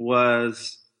one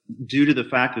was due to the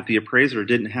fact that the appraiser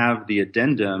didn't have the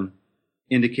addendum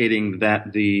indicating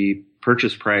that the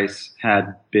purchase price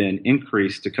had been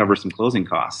increased to cover some closing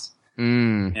costs.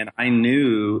 And I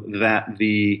knew that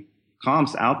the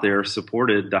comps out there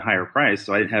supported the higher price,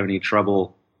 so I didn't have any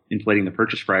trouble inflating the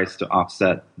purchase price to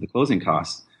offset the closing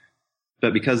costs.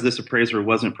 But because this appraiser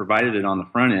wasn't provided it on the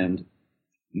front end,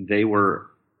 they were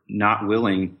not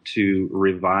willing to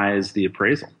revise the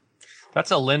appraisal.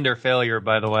 That's a lender failure,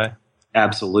 by the way.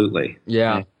 Absolutely.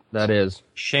 Yeah, that is.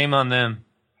 Shame on them.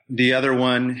 The other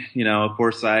one, of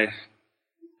course, I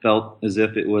felt as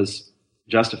if it was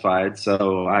justified.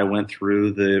 So I went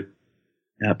through the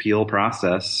appeal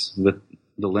process with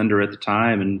the lender at the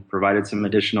time and provided some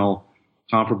additional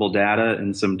comparable data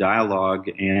and some dialogue.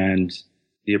 And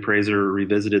the appraiser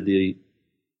revisited the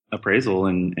appraisal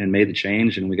and made the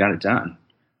change, and we got it done.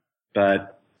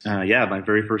 But my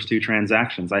very first 2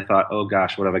 transactions, I thought, oh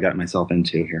gosh, what have I gotten myself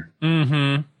into here?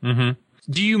 Mm-hmm.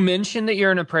 Mm-hmm. Do you mention that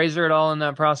you're an appraiser at all in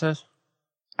that process?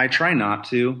 I try not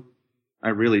to. I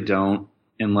really don't,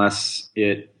 unless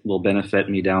it will benefit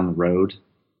me down the road.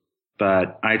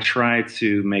 But I try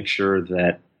to make sure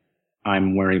that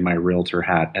I'm wearing my realtor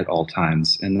hat at all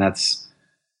times. And I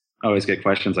always get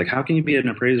questions like, how can you be an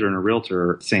appraiser and a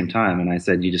realtor at the same time? And I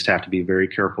said, you just have to be very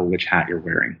careful which hat you're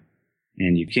wearing.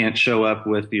 And you can't show up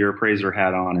with your appraiser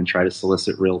hat on and try to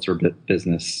solicit realtor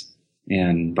business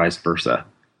and vice versa.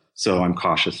 So I'm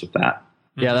cautious with that.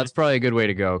 Yeah, that's probably a good way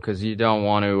to go, because you don't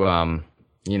want to,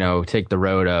 take the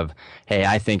road of, hey,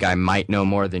 I think I might know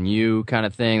more than you kind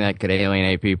of thing. That could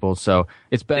alienate people. So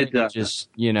it's better to just,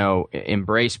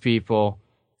 embrace people,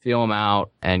 feel them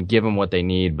out, and give them what they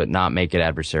need, but not make it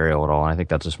adversarial at all. And I think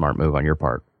that's a smart move on your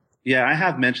part. Yeah, I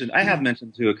have mentioned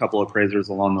to a couple of appraisers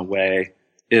along the way,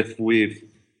 if we've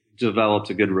developed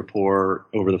a good rapport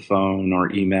over the phone or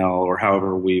email or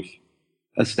however we've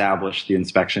established the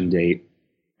inspection date,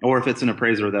 or if it's an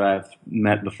appraiser that I've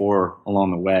met before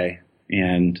along the way,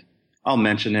 and I'll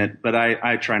mention it, but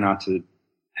I try not to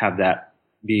have that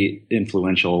be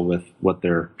influential with what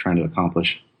they're trying to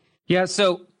accomplish. Yeah,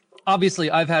 so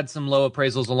obviously I've had some low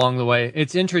appraisals along the way.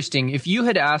 It's interesting. If you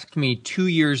had asked me 2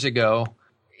 years ago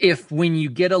if when you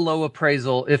get a low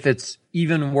appraisal, if it's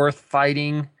even worth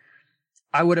fighting,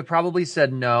 I would have probably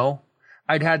said no.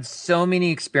 I'd had so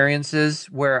many experiences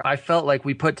where I felt like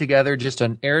we put together just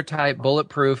an airtight,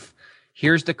 bulletproof,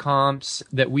 here's the comps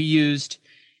that we used,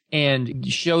 and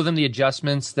show them the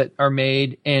adjustments that are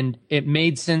made, and it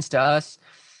made sense to us.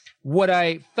 What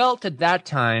I felt at that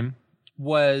time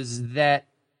was that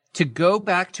to go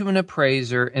back to an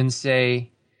appraiser and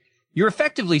say, you're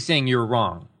effectively saying you're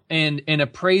wrong. And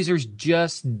appraisers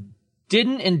just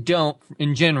didn't and don't,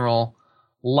 in general,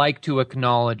 like to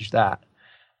acknowledge that.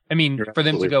 I mean, for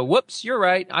them to go, whoops, you're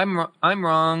right, I'm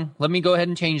wrong, let me go ahead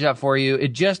and change that for you.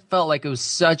 It just felt like it was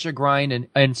such a grind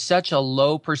and such a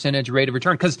low percentage rate of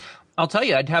return. Because I'll tell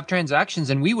you, I'd have transactions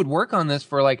and we would work on this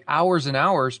for like hours and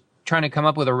hours trying to come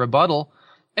up with a rebuttal.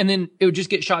 And then it would just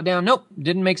get shot down. Nope,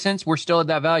 didn't make sense. We're still at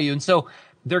that value. And so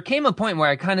there came a point where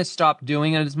I kind of stopped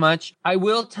doing it as much. I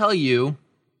will tell you,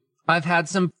 I've had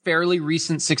some fairly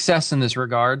recent success in this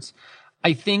regards.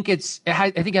 I think it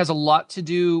has a lot to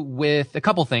do with a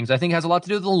couple things. I think it has a lot to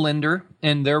do with the lender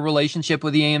and their relationship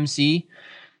with the AMC.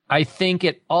 I think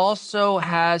it also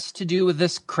has to do with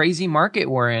this crazy market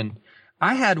we're in.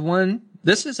 I had one,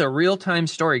 this is a real-time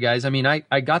story, guys. I mean,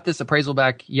 I got this appraisal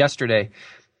back yesterday.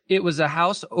 It was a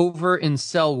house over in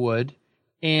Sellwood,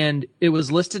 and it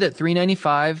was listed at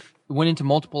 $395, went into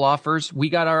multiple offers. We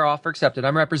got our offer accepted.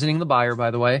 I'm representing the buyer, by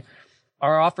the way.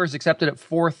 Our offer is accepted at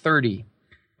 $430.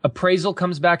 Appraisal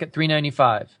comes back at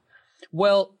 $395.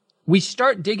 Well, we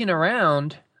start digging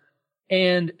around,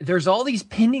 and there's all these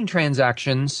pending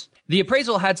transactions. The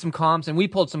appraisal had some comps, and we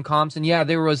pulled some comps, and yeah,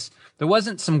 there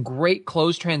wasn't some great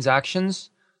closed transactions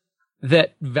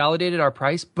that validated our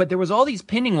price, but there was all these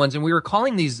pending ones, and we were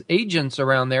calling these agents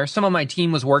around there. Some of my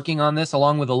team was working on this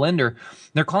along with a lender.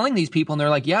 They're calling these people, and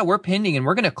they're like, yeah, we're pending, and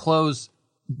we're going to close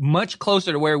much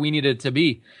closer to where we needed it to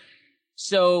be.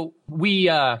 So we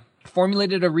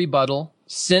formulated a rebuttal,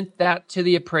 sent that to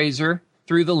the appraiser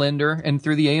through the lender and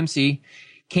through the AMC,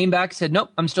 came back, said, nope,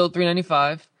 I'm still at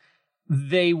 $395.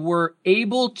 They were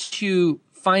able to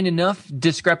find enough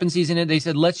discrepancies in it. They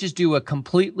said, let's just do a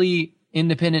completely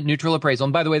independent neutral appraisal.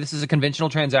 And by the way, this is a conventional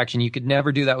transaction. You could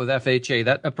never do that with FHA.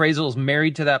 That appraisal is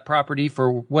married to that property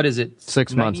for, what is it?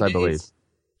 6 months, I believe.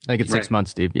 I think it's 6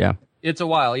 months, Steve. Yeah. It's a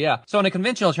while. Yeah. So in a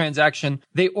conventional transaction,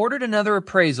 they ordered another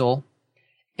appraisal.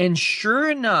 And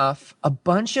sure enough, a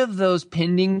bunch of those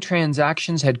pending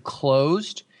transactions had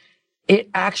closed. It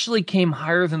actually came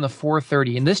higher than the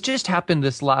 430. And this just happened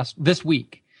this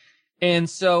week. And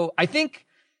so I think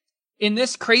in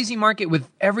this crazy market with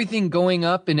everything going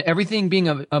up and everything being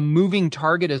a moving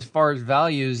target as far as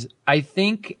values, I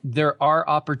think there are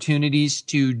opportunities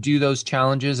to do those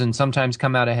challenges and sometimes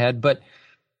come out ahead. But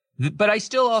I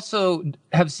still also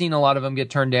have seen a lot of them get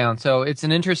turned down. So it's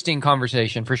an interesting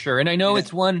conversation for sure. And I know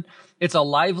it's a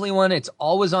lively one. It's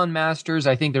always on Masters.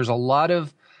 I think there's a lot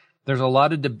of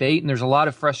debate and there's a lot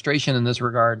of frustration in this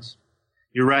regards.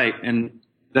 You're right. And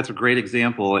that's a great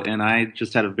example. And I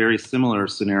just had a very similar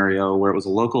scenario where it was a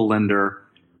local lender.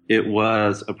 It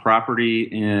was a property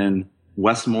in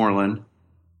Westmoreland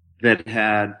that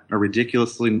had a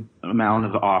ridiculously amount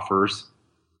of offers.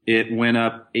 It went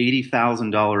up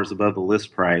 $80,000 above the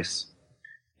list price.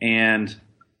 And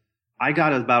I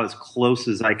got about as close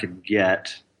as I could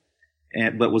get,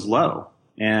 but was low.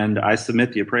 And I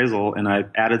submit the appraisal, and I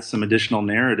added some additional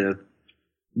narrative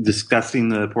discussing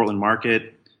the Portland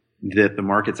market, that the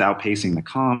market's outpacing the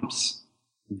comps,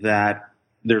 that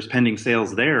there's pending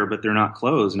sales there, but they're not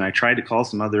closed. And I tried to call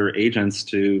some other agents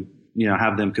to,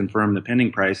 have them confirm the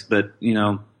pending price, but,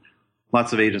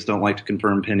 lots of agents don't like to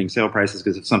confirm pending sale prices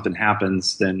because if something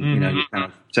happens, then, you kind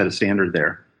of set a standard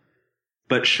there.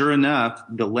 But sure enough,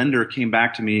 the lender came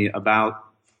back to me about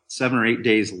 7 or 8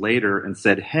 days later and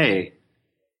said, hey,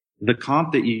 the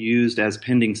comp that you used as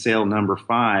pending sale number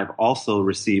 5 also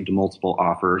received multiple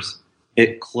offers.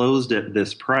 It closed at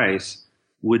this price.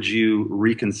 Would you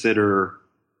reconsider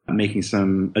making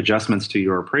some adjustments to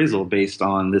your appraisal based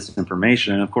on this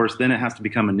information? And of course, then it has to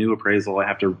become a new appraisal. I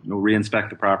have to reinspect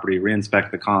the property,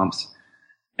 reinspect the comps.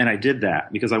 And I did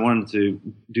that because I wanted to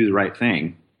do the right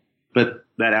thing. But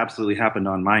that absolutely happened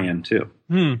on my end too.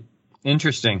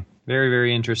 Interesting. Very,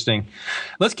 very interesting.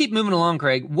 Let's keep moving along,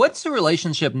 Craig. What's the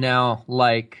relationship now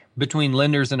like between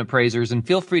lenders and appraisers? And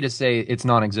feel free to say it's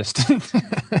non-existent.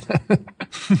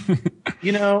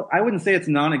 I wouldn't say it's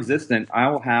non-existent.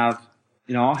 I'll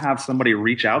have somebody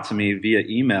reach out to me via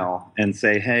email and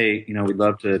say, hey, we'd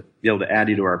love to be able to add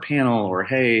you to our panel, or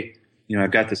hey,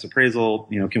 I've got this appraisal,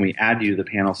 can we add you to the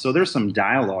panel? So there's some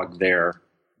dialogue there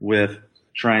with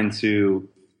trying to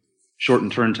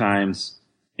shorten turn times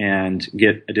and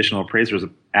get additional appraisers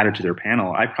added to their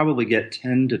panel, I probably get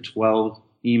 10 to 12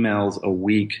 emails a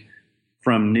week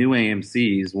from new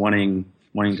AMCs wanting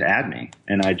to add me.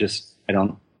 And I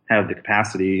don't have the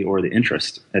capacity or the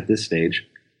interest at this stage.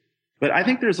 But I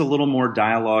think there's a little more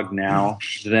dialogue now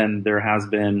than there has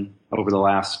been over the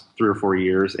last 3 or 4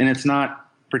 years. And it's not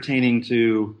pertaining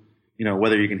to,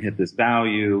 whether you can hit this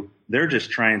value. They're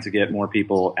just trying to get more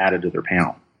people added to their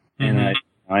panel. Mm-hmm. And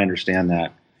I understand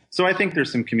that. So I think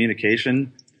there's some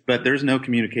communication, but there's no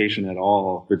communication at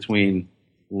all between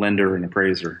lender and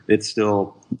appraiser. It's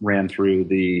still ran through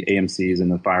the AMCs and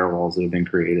the firewalls that have been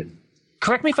created.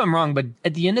 Correct me if I'm wrong, but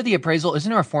at the end of the appraisal, isn't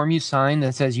there a form you sign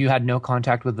that says you had no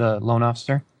contact with the loan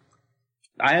officer?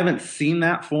 I haven't seen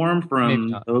that form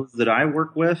from those that I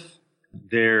work with.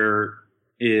 There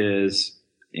is,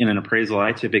 in an appraisal,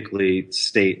 I typically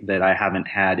state that I haven't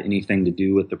had anything to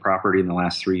do with the property in the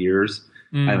last 3 years.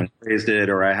 I haven't appraised it,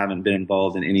 or I haven't been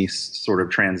involved in any sort of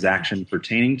transaction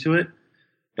pertaining to it.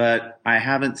 But I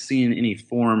haven't seen any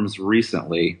forms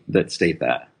recently that state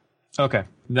that. Okay.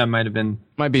 That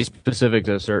might be specific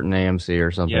to a certain AMC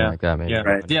or something like that. Maybe. Yeah,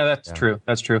 right. Yeah, that's true.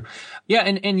 That's true. Yeah.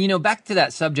 And back to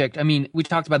that subject. I mean, we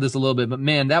talked about this a little bit, but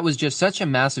man, that was just such a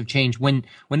massive change. When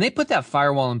they put that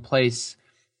firewall in place,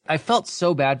 I felt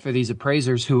so bad for these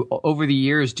appraisers who over the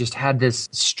years just had this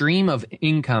stream of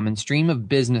income and stream of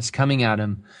business coming at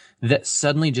them that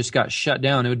suddenly just got shut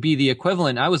down. It would be the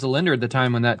equivalent. I was a lender at the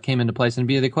time when that came into place, and it'd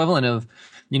be the equivalent of,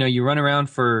 you run around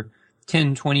for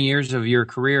 10, 20 years of your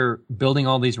career building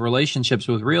all these relationships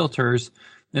with realtors,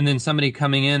 and then somebody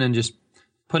coming in and just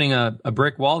putting a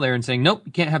brick wall there and saying, nope,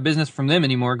 you can't have business from them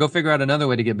anymore. Go figure out another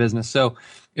way to get business. So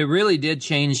it really did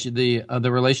change the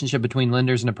relationship between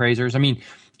lenders and appraisers. I mean,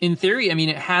 in theory,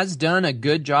 it has done a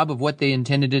good job of what they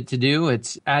intended it to do.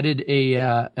 It's added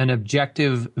an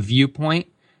objective viewpoint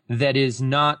that is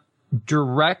not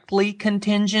directly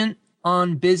contingent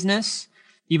on business,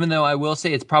 even though I will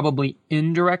say it's probably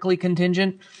indirectly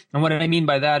contingent. And what I mean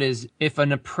by that is if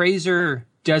an appraiser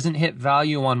doesn't hit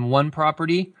value on one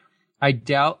property, I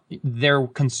doubt they're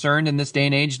concerned in this day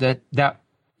and age that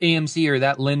AMC or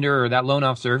that lender or that loan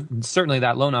officer, certainly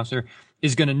that loan officer,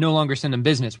 is going to no longer send them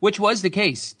business, which was the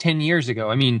case 10 years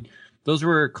ago. Those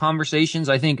were conversations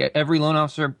I think every loan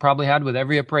officer probably had with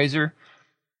every appraiser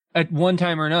at one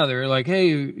time or another. Like,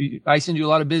 hey, I send you a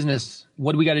lot of business.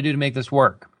 What do we got to do to make this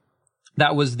work?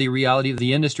 That was the reality of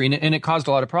the industry, and it caused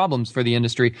a lot of problems for the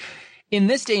industry. In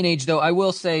this day and age, though, I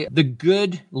will say the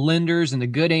good lenders and the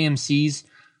good AMCs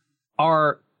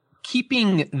are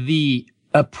keeping the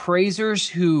appraisers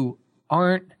who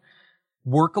aren't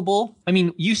workable.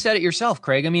 You said it yourself,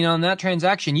 Craig. On that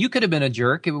transaction, you could have been a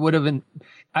jerk. It would have been,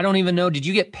 I don't even know. Did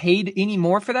you get paid any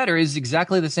more for that, or is it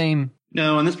exactly the same?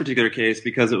 No, in this particular case,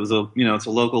 because it was it's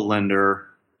a local lender,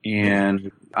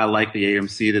 and I like the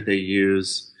AMC that they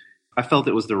use. I felt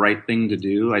it was the right thing to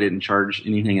do. I didn't charge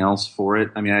anything else for it.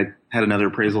 I had another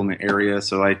appraisal in the area,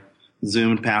 so I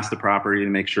zoomed past the property to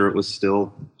make sure it was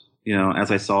still, as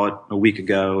I saw it a week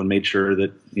ago, and made sure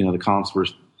that, the comps were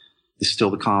still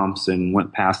the comps, and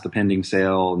went past the pending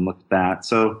sale and looked at that.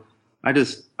 So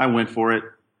I went for it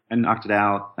and knocked it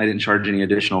out. I didn't charge any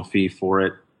additional fee for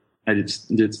it.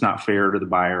 It's not fair to the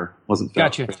buyer. Wasn't fair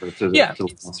to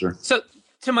the sponsor. So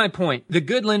to my point, the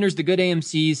good lenders, the good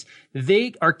AMCs,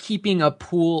 they are keeping a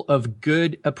pool of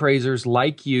good appraisers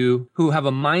like you who have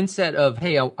a mindset of,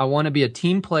 hey, I want to be a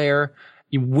team player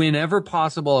whenever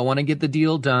possible. I want to get the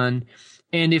deal done.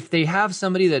 And if they have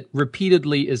somebody that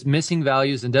repeatedly is missing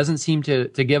values and doesn't seem to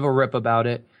give a rip about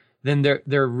it, then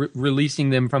they're releasing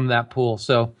them from that pool.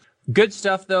 So good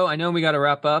stuff, though. I know we got to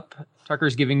wrap up.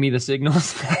 Tucker's giving me the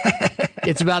signals.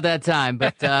 It's about that time,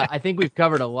 but I think we've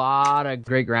covered a lot of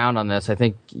great ground on this. I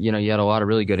think, you had a lot of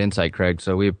really good insight, Craig.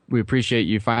 So we appreciate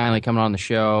you finally coming on the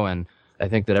show, and I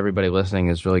think that everybody listening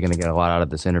is really going to get a lot out of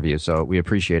this interview. So we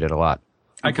appreciate it a lot.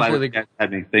 I completely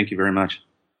had me. Thank you very much.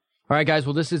 All right, guys.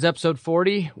 Well, this is episode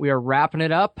 40. We are wrapping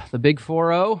it up, the big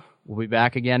 4-0. We'll be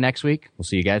back again next week. We'll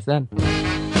see you guys then.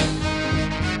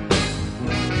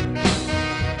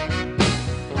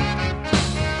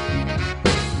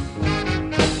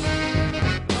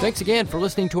 Thanks again for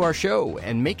listening to our show,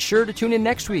 and make sure to tune in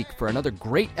next week for another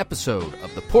great episode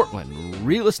of the Portland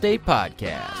Real Estate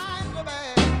Podcast.